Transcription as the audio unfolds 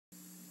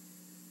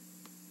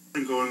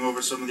and going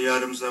over some of the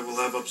items that we'll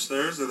have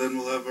upstairs, and then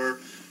we'll have our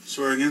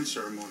swearing-in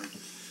ceremony.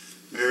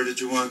 Mayor, did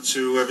you want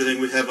to, everything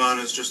we have on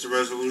is just the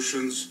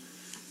resolutions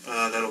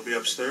that'll be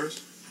upstairs?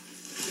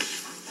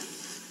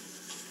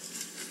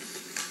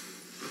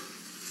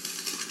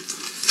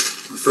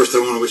 First, I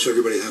want to wish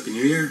everybody a Happy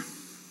New Year.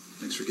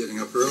 Thanks for getting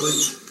up early.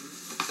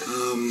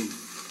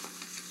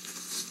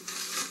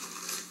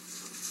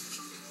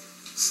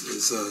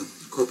 Is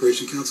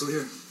Corporation Counsel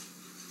here?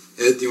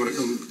 Ed, do you want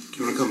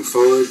to come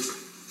forward,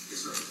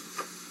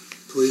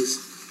 please?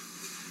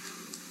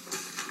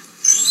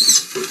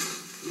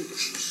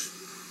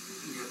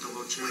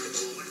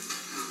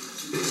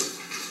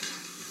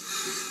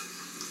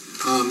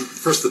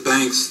 First, the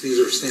banks. These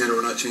are standard.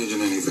 We're not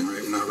changing anything,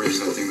 right? We're not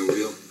reinventing the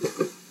wheel,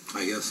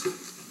 I guess,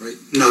 right?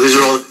 No, these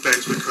are all the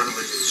banks we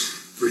currently use.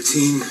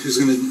 Routine. Who's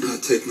going to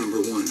take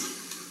number one?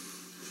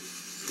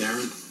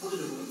 Darren?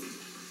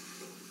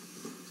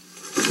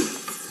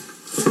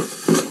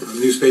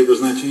 Newspaper's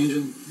not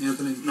changing,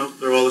 Anthony? Nope,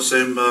 they're all the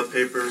same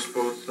papers,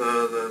 both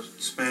the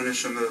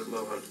Spanish and the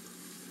Lowhead.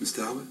 Ms.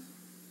 Talbot?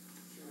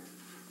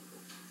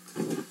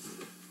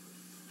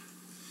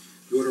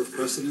 The order of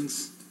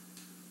precedence?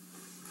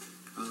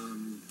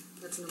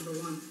 That's number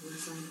one.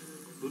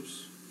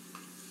 Oops.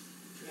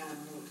 Yeah, I'm a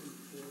little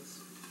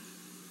confused.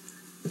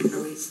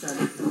 Are we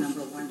starting from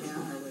number one down,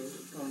 or are we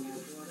going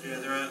out of order?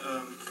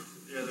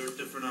 Yeah, they're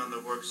different on the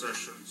work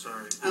session,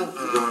 sorry.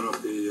 Going off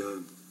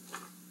the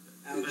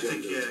I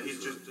think, yeah, he's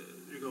just,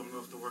 you're going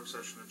off the work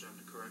session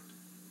agenda, correct?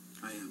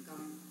 I am.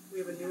 We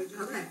have a new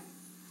agenda? Okay.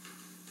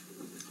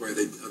 Are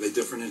they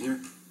different in here?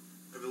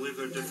 I believe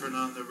they're different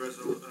on the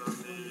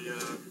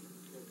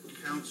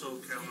council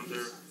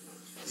calendar.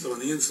 So on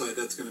the inside,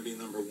 that's going to be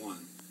number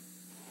one.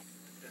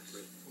 Yes.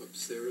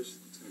 Upstairs,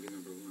 it's going to be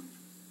number one.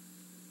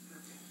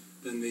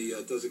 Then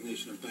the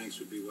designation of banks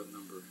would be what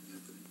number,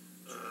 Anthony?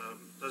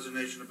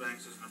 Designation of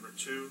banks is number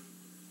 2,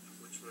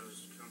 which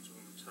was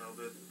Councilwoman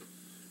Talbot.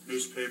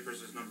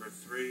 Newspapers is number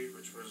 3,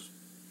 which was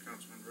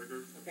Councilman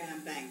Rigger. Okay,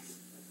 on banks.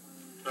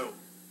 Oh,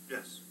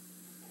 yes.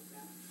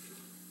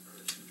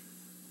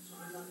 So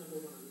I'm not number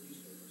one on the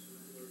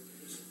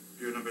newspapers.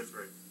 You're number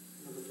 3.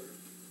 Number 3.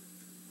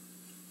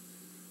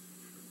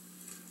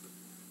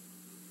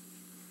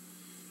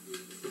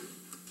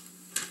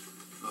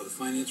 The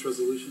finance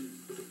resolution?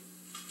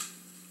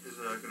 Is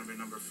going to be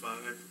number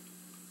 5.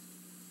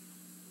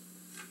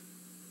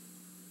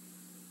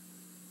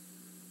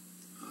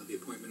 The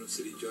appointment of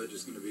city judge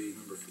is going to be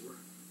number 4.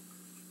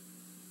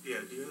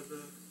 Yeah, do you have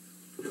the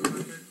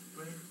record,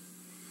 Mayor?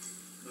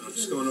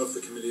 Just going off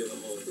the committee of the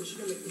whole.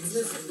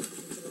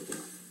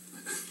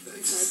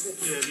 Thanks.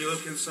 Yeah, if you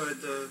look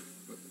inside the...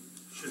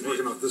 I'm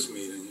working off this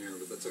meeting here,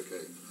 but that's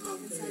okay.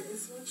 Inside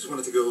this one? Just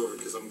wanted to go over,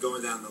 because I'm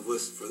going down the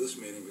list for this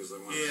meeting, because I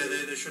want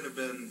they should have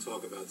been...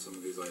 talk about some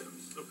of these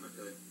items.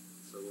 Okay.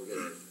 So we'll get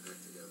our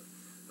act together.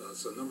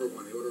 So number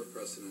 1, the order of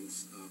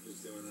precedence. Who's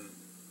doing that?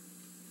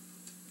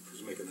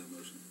 Who's making that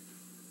motion?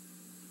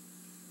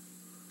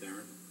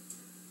 Darren?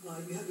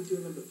 You have to do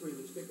number 3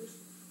 newspapers?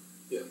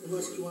 Yeah.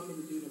 Unless you want me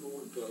to do number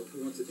 1? Well,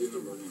 who wants to do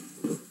number 1?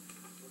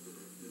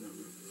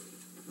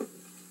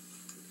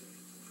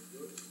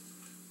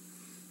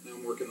 Now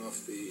I'm working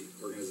off the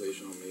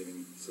organizational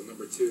meeting. So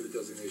number 2, the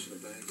designation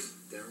of banks.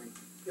 Darren?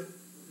 Yep.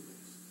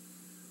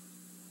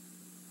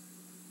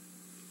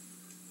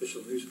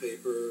 Official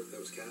newspaper, that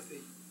was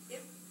Kathy?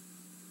 Yep.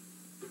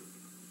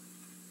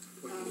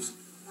 I was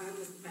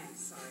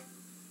banks, sorry.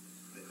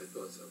 I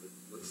thought so,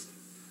 but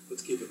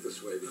let's keep it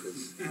this way,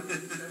 because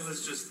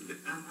Let's just... get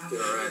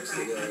our acts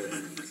together.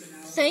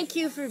 Thank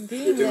you for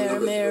being there,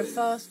 Mayor 3.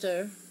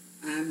 Foster.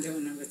 I'm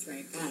doing number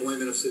 3.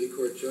 Appointment of city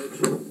court judge.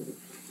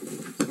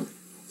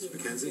 Ms.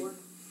 McKenzie?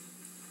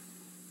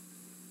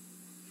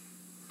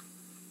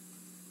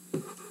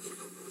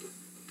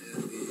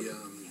 And the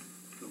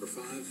number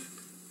 5.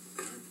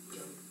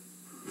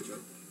 Joe,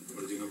 you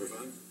want to do number 5?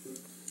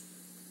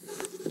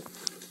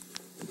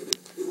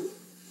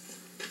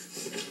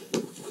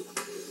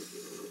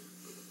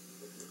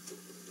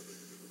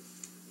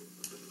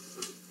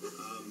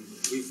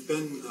 We've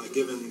been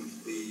given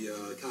the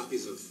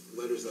copies of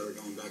letters that are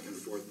going back and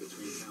forth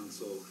between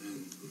council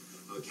and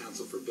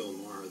counsel for Bill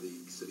Maher, the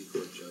city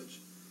court judge.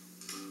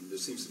 There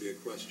seems to be a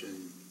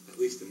question, at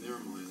least in their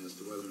mind, as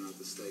to whether or not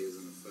the stay is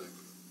in effect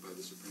by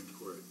the Supreme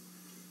Court.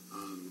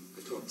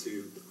 I talked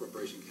to the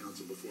Corporation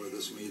Counsel before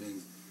this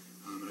meeting,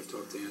 and I've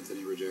talked to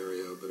Anthony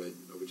Ruggiero, but I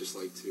would just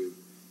like to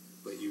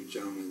let you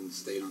gentlemen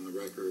state on the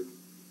record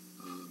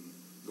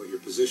what your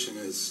position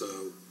is,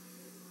 so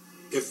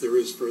if there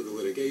is further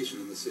litigation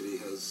and the city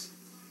has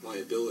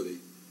liability,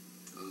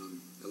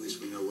 at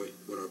least we know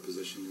what our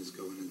position is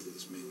going into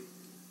this meeting.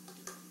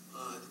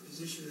 The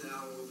position that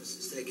our office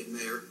has taken,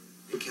 Mayor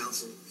and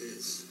Council,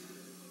 is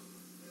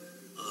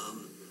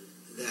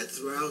that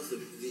throughout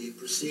the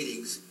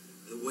proceedings,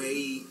 the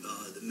way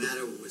the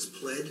matter was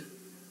pled,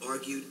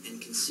 argued,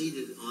 and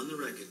conceded on the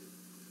record,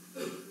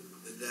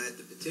 that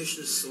the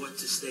petitioner sought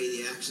to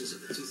stay the actions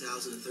of the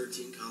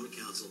 2013 Common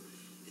Council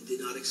and did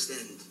not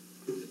extend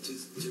to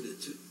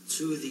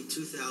the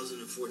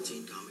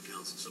 2014 Common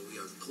Council, so we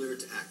are clear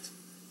to act.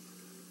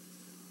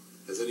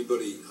 Has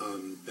anybody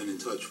been in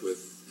touch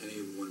with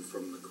anyone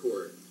from the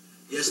court?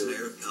 Yes,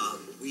 Mayor.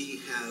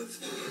 We have,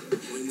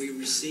 when we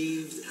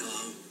received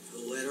the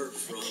letter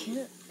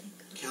from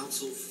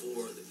counsel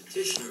for the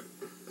petitioner.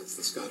 That's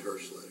the Scott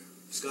Hirsch letter.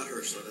 Scott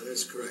Hirsch letter, that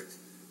is correct.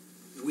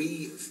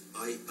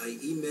 I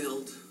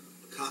emailed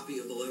a copy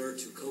of the letter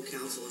to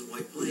co-counsel in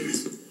White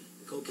Plains. The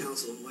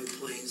co-counsel in White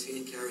Plains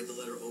hand-carried the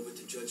letter over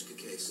to Judge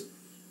Cacase.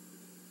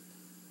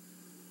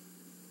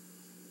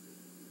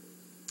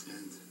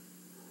 And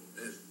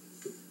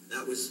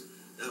that was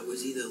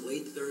either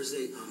late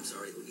Thursday,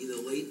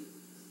 either late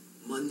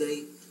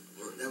Monday,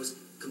 or that was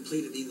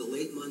completed either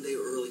late Monday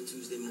or early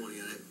Tuesday morning,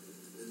 and I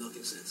had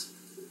nothing since.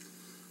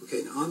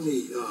 okay, now on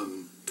the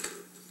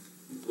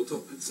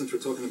since we're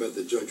talking about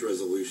the judge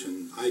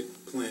resolution, I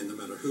plan, no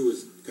matter who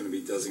is going to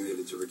be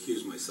designated, to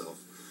recuse myself.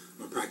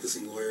 I'm a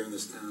practicing lawyer in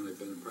this town. I've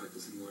been a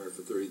practicing lawyer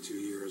for 32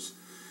 years,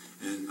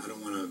 and I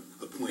don't want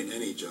to appoint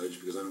any judge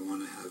because I don't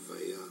want to have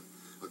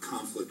a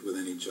conflict with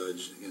any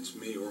judge against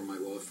me or my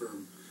law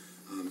firm.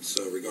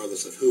 So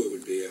regardless of who it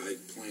would be, I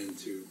plan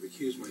to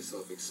recuse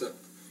myself, except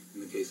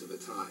in the case of a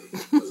tie.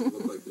 It doesn't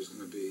look like there's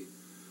going to be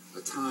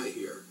a tie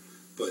here,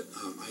 but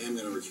I am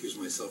going to recuse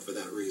myself for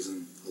that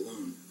reason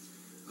alone.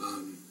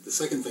 The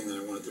second thing that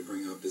I wanted to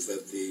bring up is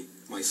that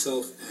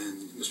myself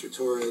and Mr.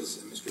 Torres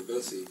and Mr.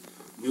 Vesey,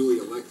 newly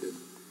elected,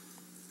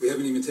 we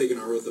haven't even taken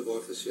our oath of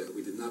office yet.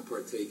 We did not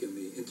partake in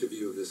the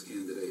interview of this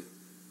candidate,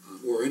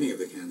 or any of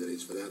the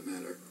candidates for that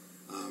matter.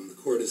 The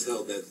court has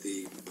held that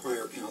the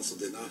prior council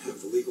did not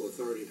have the legal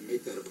authority to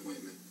make that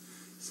appointment.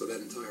 So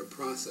that entire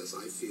process,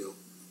 I feel,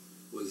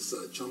 was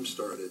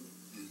jump-started,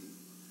 and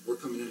we're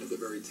coming in at the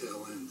very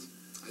tail end.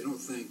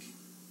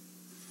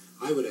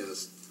 I would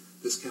ask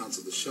this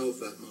council to shelve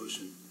that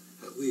motion,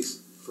 at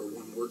least for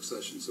one work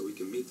session, so we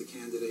can meet the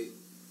candidates,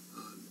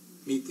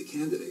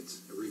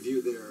 and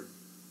review their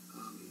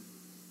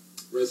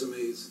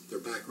resumes, their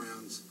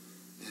backgrounds,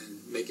 and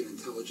make an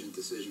intelligent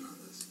decision on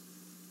this.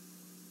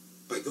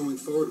 By going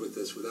forward with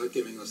this without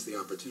giving us the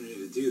opportunity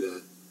to do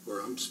that, or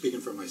I'm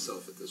speaking for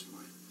myself at this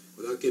point,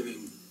 without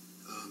giving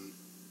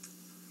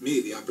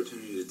me the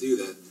opportunity to do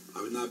that,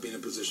 I would not be in a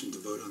position to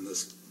vote on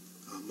this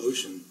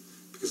motion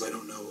because I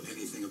don't know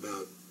anything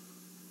about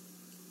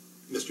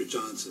Mr.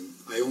 Johnson.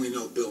 I only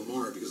know Bill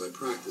Maher because I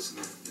practice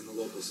in the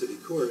local city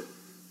court,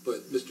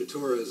 but Mr.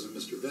 Torres and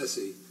Mr.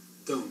 Vesey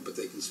don't, but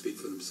they can speak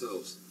for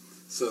themselves.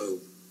 So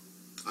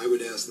I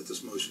would ask that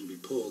this motion be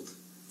pulled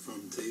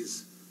from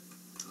today's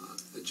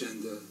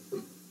agenda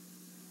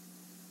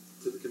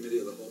to the committee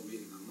of the whole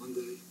meeting on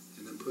Monday,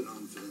 and then put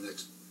on for the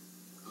next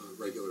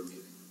regular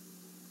meeting.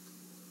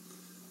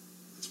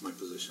 That's my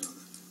position on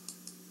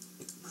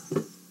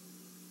that.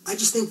 I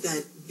just think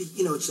that,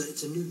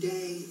 it's a new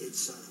day,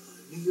 it's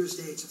New Year's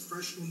Day, it's a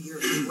fresh new year,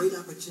 it's a great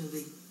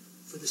opportunity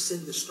for the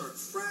city to start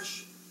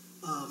fresh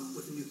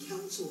with a new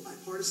council, a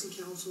bipartisan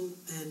council,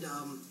 and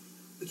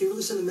we can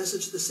really send a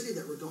message to the city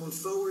that we're going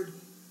forward,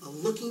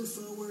 looking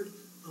forward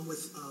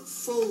with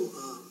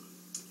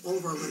all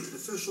of our elected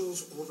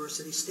officials, all of our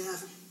city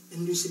staff,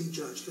 and a new city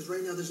judge, because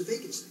right now there's a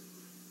vacancy.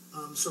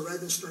 So rather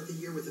than start the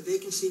year with a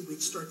vacancy,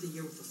 we'd start the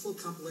year with a full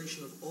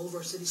compilation of all of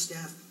our city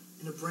staff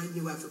and a brand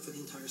new effort for the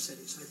entire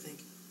city. So I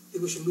think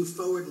we should move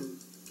forward and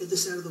get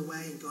this out of the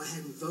way and go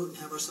ahead and vote and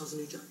have ourselves a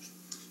new judge.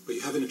 But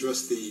you haven't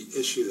addressed the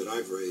issue that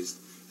I've raised,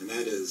 and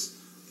that is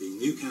the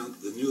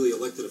newly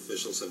elected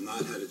officials have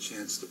not had a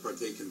chance to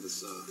partake in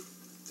this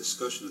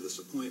discussion of this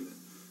appointment.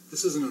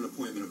 This isn't an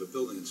appointment of a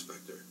building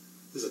inspector.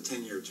 This is a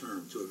 10-year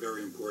term to a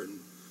very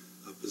important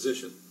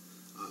position.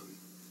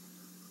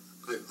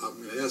 I'm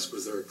going to ask,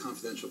 was there a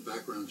confidential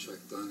background check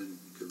done, and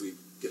could we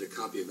get a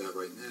copy of that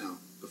right now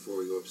before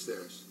we go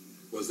upstairs?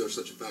 Was there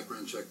such a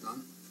background check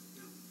done?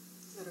 No.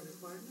 Is that a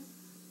requirement?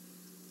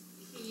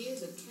 He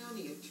is a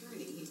county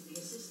attorney. He's the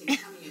assistant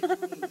county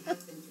attorney and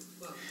has been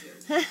for 12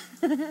 years.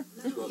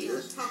 No,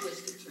 he's a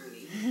published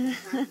attorney. He's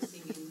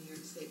practicing in New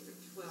York State for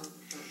 10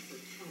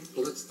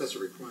 Well, years. that's a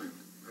requirement,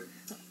 right?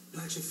 No,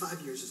 actually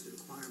 5 years is the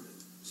requirement.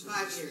 So 5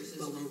 years is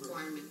well the over.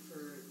 requirement for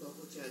a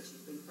local judge.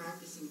 He's been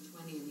practicing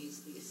 20, and he's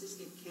the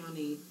assistant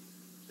county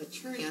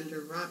attorney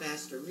under Rob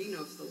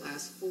Astorino for the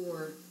last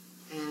 4,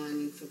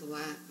 and for the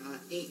last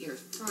 8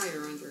 years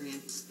prior under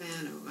Andy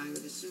Spano. I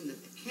would assume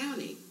that the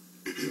county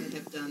would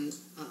have done,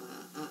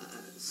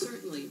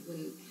 certainly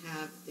wouldn't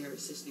have their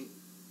assistant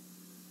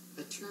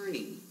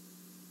attorney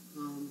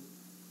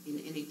in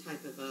any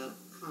type of a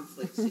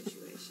conflict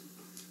situation.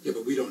 Yeah,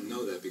 but we don't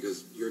know that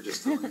because you're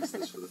just telling us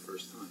this for the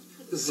first time.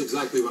 This is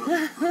exactly what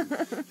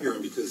I'm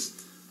hearing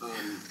because,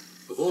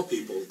 of all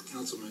people,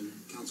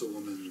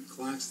 Councilwoman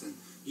Claxton,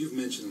 you've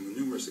mentioned on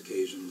numerous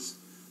occasions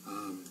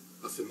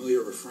a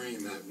familiar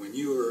refrain that when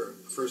you were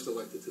first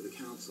elected to the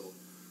council,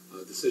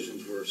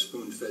 decisions were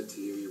spoon-fed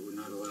to you. You were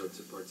not allowed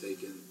to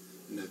partake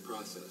in that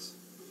process.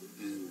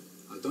 And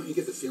don't you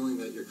get the feeling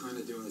that you're kind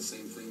of doing the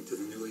same thing to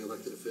the newly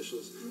elected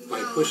officials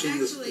by pushing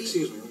this?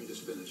 Excuse me, let me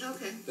just finish.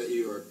 Okay. That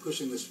you are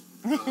pushing this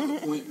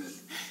appointment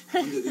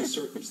under these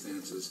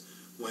circumstances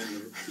when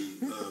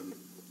the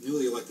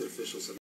newly elected officials have